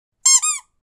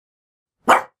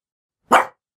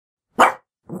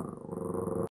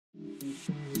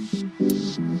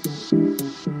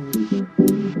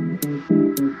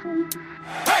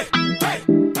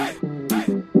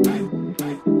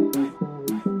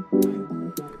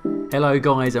Hello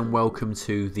guys and welcome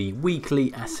to the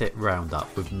weekly asset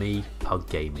roundup with me,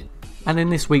 PugGaming. And in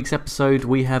this week's episode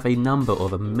we have a number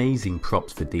of amazing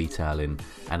props for detailing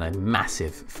and a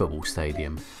massive football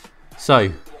stadium. So,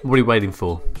 what are you waiting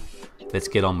for? Let's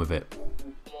get on with it.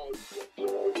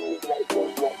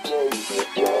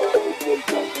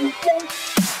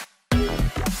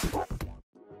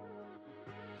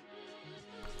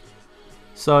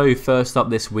 So first up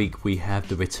this week we have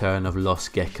the return of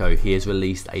Lost Gecko. He has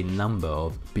released a number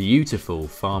of beautiful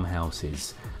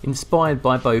farmhouses inspired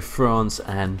by both France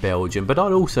and Belgium, but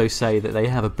I'd also say that they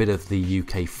have a bit of the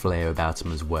UK flair about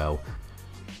them as well.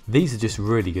 These are just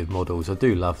really good models. I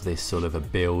do love this sort of a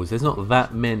build. There's not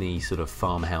that many sort of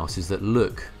farmhouses that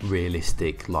look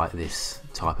realistic like this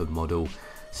type of model,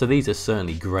 so these are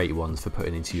certainly great ones for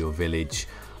putting into your village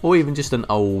or even just an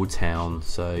old town.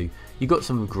 So you've got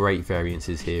some great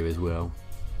variances here as well.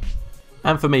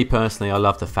 And for me personally, I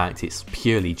love the fact it's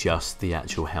purely just the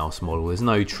actual house model. There's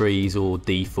no trees or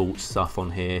default stuff on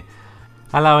here,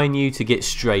 allowing you to get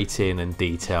straight in and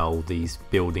detail these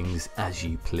buildings as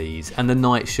you please. And the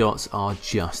night shots are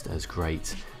just as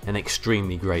great. An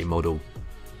extremely great model.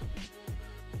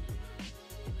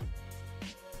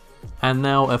 And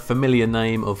now a familiar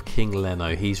name of King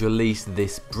Leno. He's released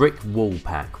this brick wall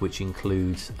pack, which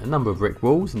includes a number of brick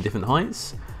walls in different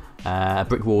heights, a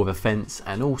brick wall with a fence,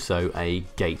 and also a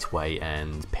gateway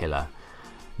and pillar.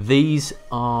 These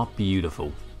are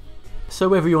beautiful. So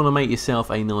whether you want to make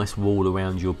yourself a nice wall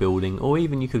around your building, or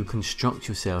even you could construct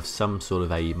yourself some sort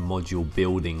of a module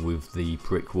building with the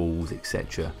brick walls,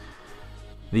 etc.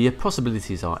 The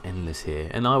possibilities are endless here.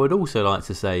 And I would also like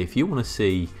to say, if you want to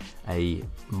see a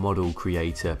model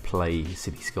creator play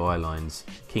City Skylines,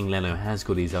 King Leno has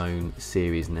got his own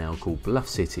series now called Bluff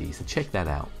City, so check that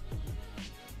out.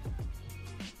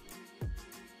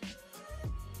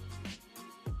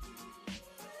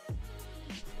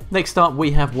 Next up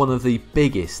we have one of the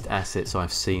biggest assets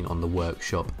I've seen on the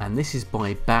workshop, and this is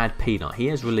by Bad Peanut. He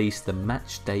has released the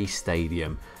Matchday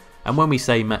Stadium. And when we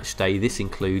say match day, this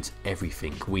includes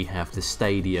everything. We have the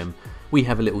stadium, we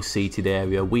have a little seated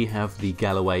area, we have the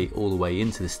galloway all the way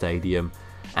into the stadium,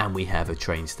 and we have a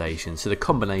train station. So the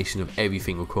combination of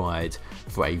everything required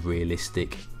for a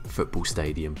realistic football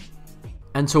stadium.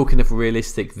 And talking of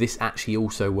realistic, this actually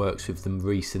also works with the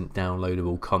recent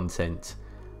downloadable content,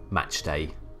 Match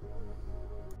Day.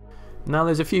 Now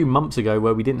there's a few months ago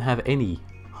where we didn't have any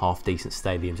half decent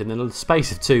stadiums, and in the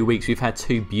space of 2 weeks we've had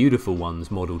two beautiful ones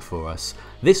modelled for us.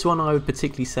 This one I would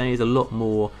particularly say is a lot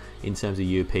more in terms of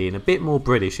European, a bit more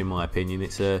British in my opinion.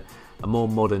 It's a more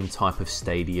modern type of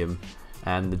stadium,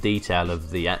 and the detail of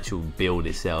the actual build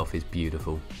itself is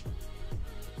beautiful.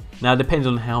 Now it depends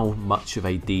on how much of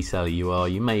a detailer you are.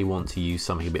 You may want to use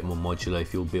something a bit more modular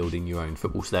if you're building your own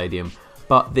football stadium,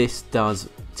 but this does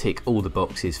tick all the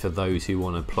boxes for those who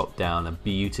want to plop down a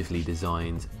beautifully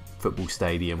designed football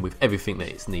stadium with everything that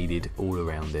it's needed all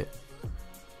around it.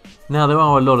 Now there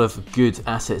are a lot of good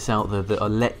assets out there that are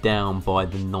let down by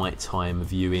the nighttime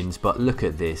viewings, but look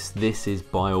at this. This is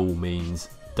by all means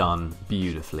done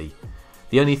beautifully.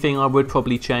 The only thing I would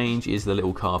probably change is the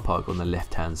little car park on the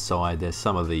left hand side. There's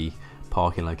some of the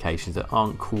parking locations that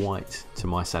aren't quite to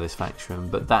my satisfaction,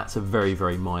 but that's a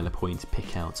very minor point to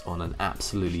pick out on an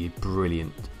absolutely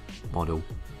brilliant model.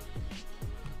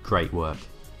 Great work.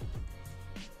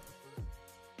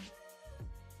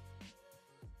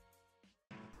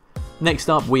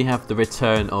 Next up we have the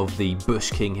return of the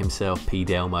Bush King himself, P.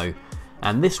 Delmo,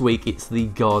 and this week it's the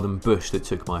garden bush that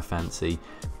took my fancy,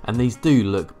 and these do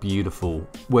look beautiful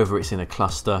whether it's in a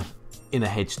cluster, in a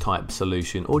hedge type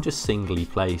solution, or just singly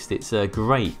placed. It's a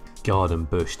great garden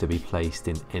bush to be placed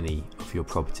in any of your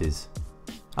properties.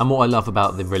 And what I love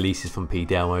about the releases from P.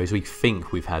 Delmo is we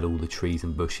think we've had all the trees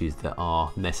and bushes that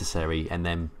are necessary, and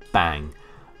then bang,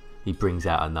 he brings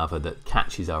out another that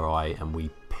catches our eye and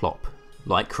we plop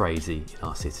like crazy in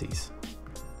our cities.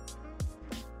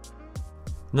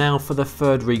 Now for the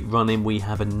third week running we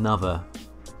have another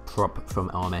prop from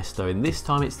Ernesto, and this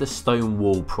time it's the stone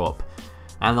wall prop.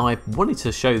 And I wanted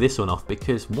to show this one off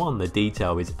because one, the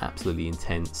detail is absolutely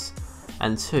intense,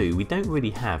 and two, we don't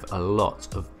really have a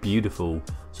lot of beautiful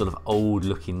sort of old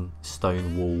looking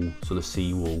stone wall sort of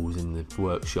sea walls in the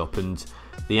workshop, and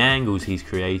the angles he's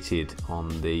created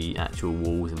on the actual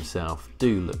walls himself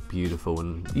do look beautiful,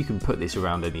 and you can put this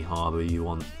around any harbour you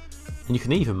want. And you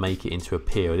can even make it into a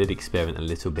pier. I did experiment a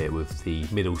little bit with the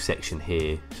middle section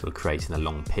here, sort of creating a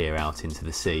long pier out into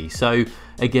the sea. So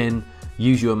again,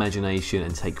 Use your imagination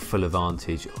and take full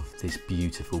advantage of this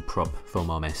beautiful prop from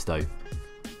Armesto.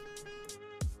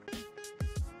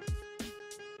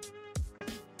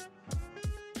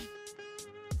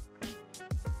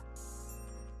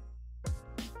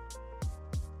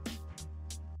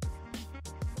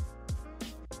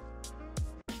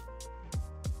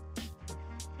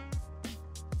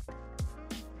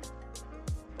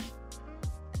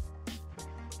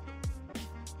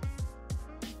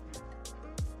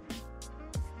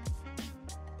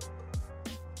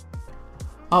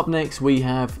 Up next we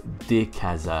have De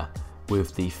Casa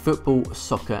with the Football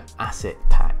Soccer Asset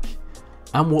Pack.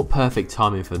 And what perfect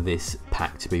timing for this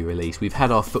pack to be released. We've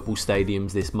had our football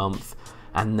stadiums this month,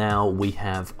 and now we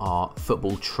have our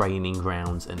football training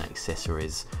grounds and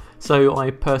accessories. So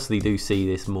I personally do see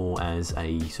this more as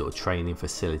a sort of training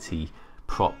facility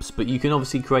props, but you can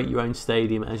obviously create your own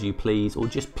stadium as you please, or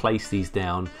just place these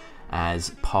down as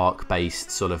park-based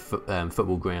sort of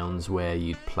football grounds where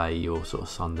you'd play your sort of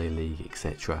Sunday league,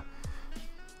 etc.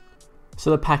 So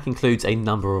the pack includes a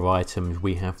number of items.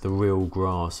 We have the real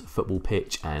grass football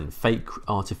pitch and fake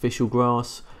artificial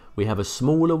grass. We have a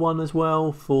smaller one as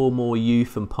well for more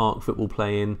youth and park football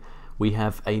playing. We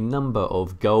have a number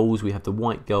of goals. We have the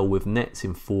white goal with nets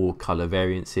in 4 colour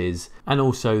variances, and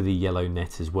also the yellow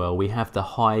net as well. We have the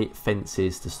high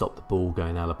fences to stop the ball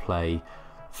going out of play,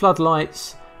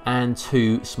 floodlights, and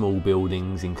 2 small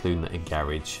buildings including a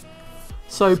garage.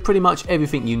 So pretty much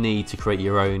everything you need to create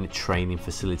your own training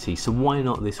facility. So why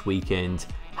not this weekend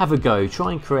have a go,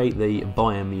 try and create the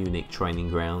Bayern Munich training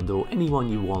ground or any one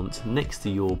you want next to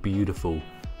your beautiful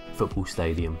football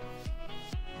stadium.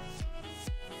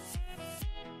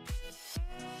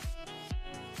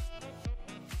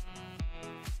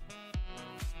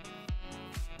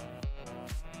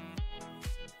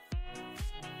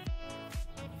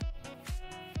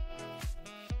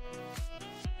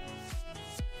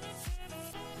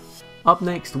 Up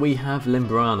next we have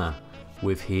Lembrana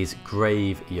with his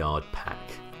Graveyard Pack.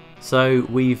 So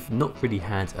we've not really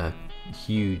had a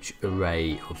huge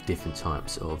array of different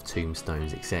types of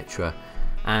tombstones, etc.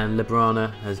 And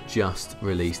Lembrana has just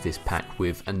released this pack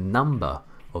with a number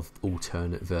of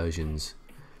alternate versions.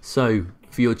 So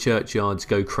for your churchyards,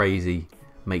 go crazy,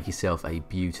 make yourself a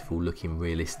beautiful looking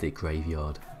realistic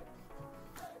graveyard.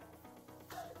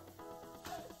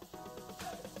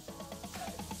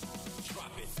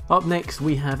 Up next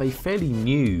we have a fairly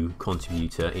new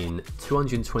contributor in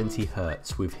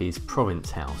 220Hz with his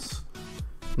Province House.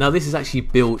 Now this is actually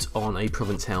built on a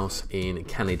Province House in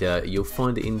Canada. You'll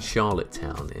find it in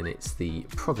Charlottetown and it's the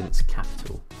province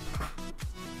capital.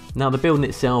 Now the building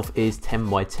itself is 10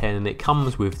 by 10 and it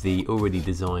comes with the already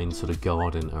designed sort of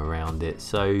garden around it.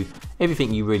 So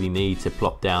everything you really need to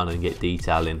plop down and get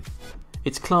detail in.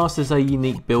 It's classed as a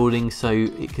unique building, so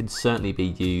it could certainly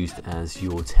be used as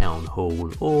your town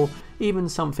hall or even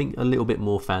something a little bit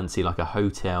more fancy like a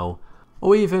hotel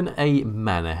or even a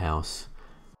manor house.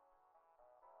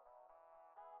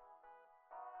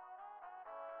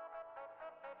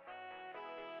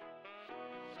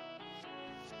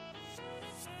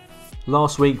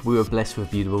 Last week we were blessed with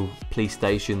a beautiful police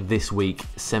station. This week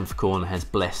Semfcorn has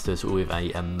blessed us with an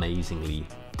amazingly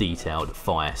detailed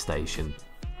fire station.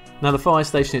 Now the fire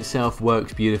station itself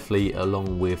works beautifully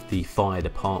along with the fire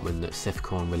department that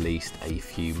Semfcorn released a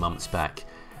few months back,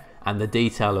 and the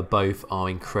detail of both are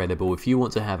incredible. If you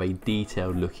want to have a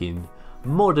detailed looking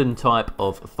modern type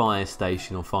of fire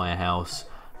station or firehouse,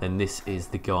 then this is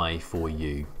the guy for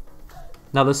you.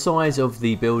 Now the size of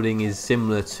the building is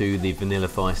similar to the vanilla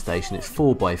fire station. It's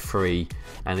 4x3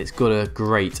 and it's got a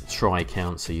great try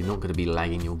count, so you're not going to be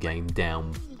lagging your game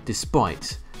down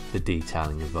despite the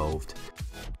detailing involved.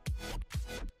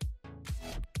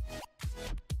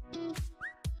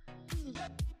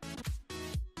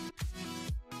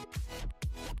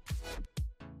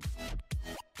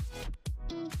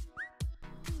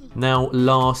 Now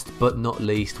last but not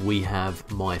least we have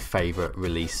my favourite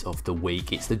release of the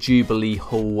week. It's the Jubilee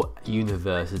Hall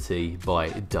University by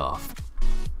Duff.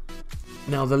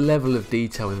 Now the level of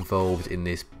detail involved in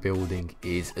this building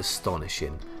is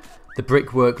astonishing. The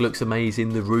brickwork looks amazing,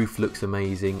 the roof looks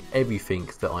amazing, everything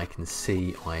that I can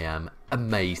see I am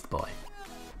amazed by.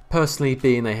 Personally,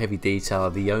 being a heavy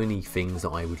detailer, the only things that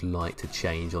I would like to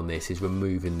change on this is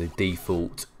removing the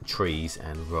default trees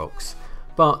and rocks.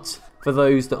 But for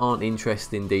those that aren't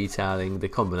interested in detailing, the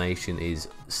combination is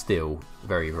still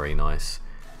very, very nice.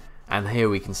 And here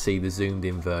we can see the zoomed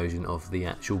in version of the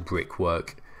actual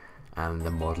brickwork and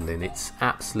the modelling. It's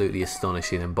absolutely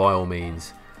astonishing and by all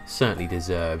means certainly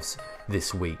deserves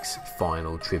this week's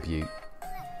final tribute.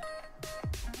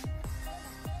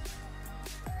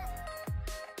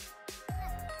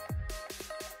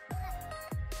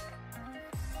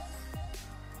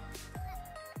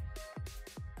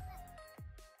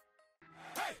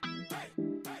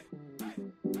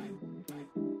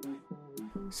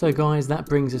 So guys, that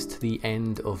brings us to the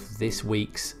end of this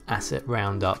week's asset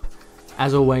roundup.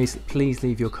 As always, please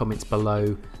leave your comments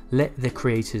below, let the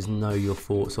creators know your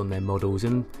thoughts on their models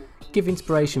and give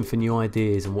inspiration for new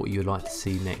ideas and what you'd like to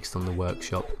see next on the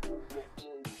workshop.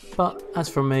 But as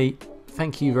from me,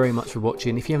 thank you very much for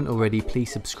watching. If you haven't already,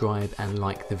 please subscribe and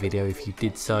like the video if you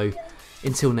did so.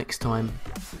 Until next time,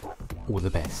 all the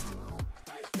best.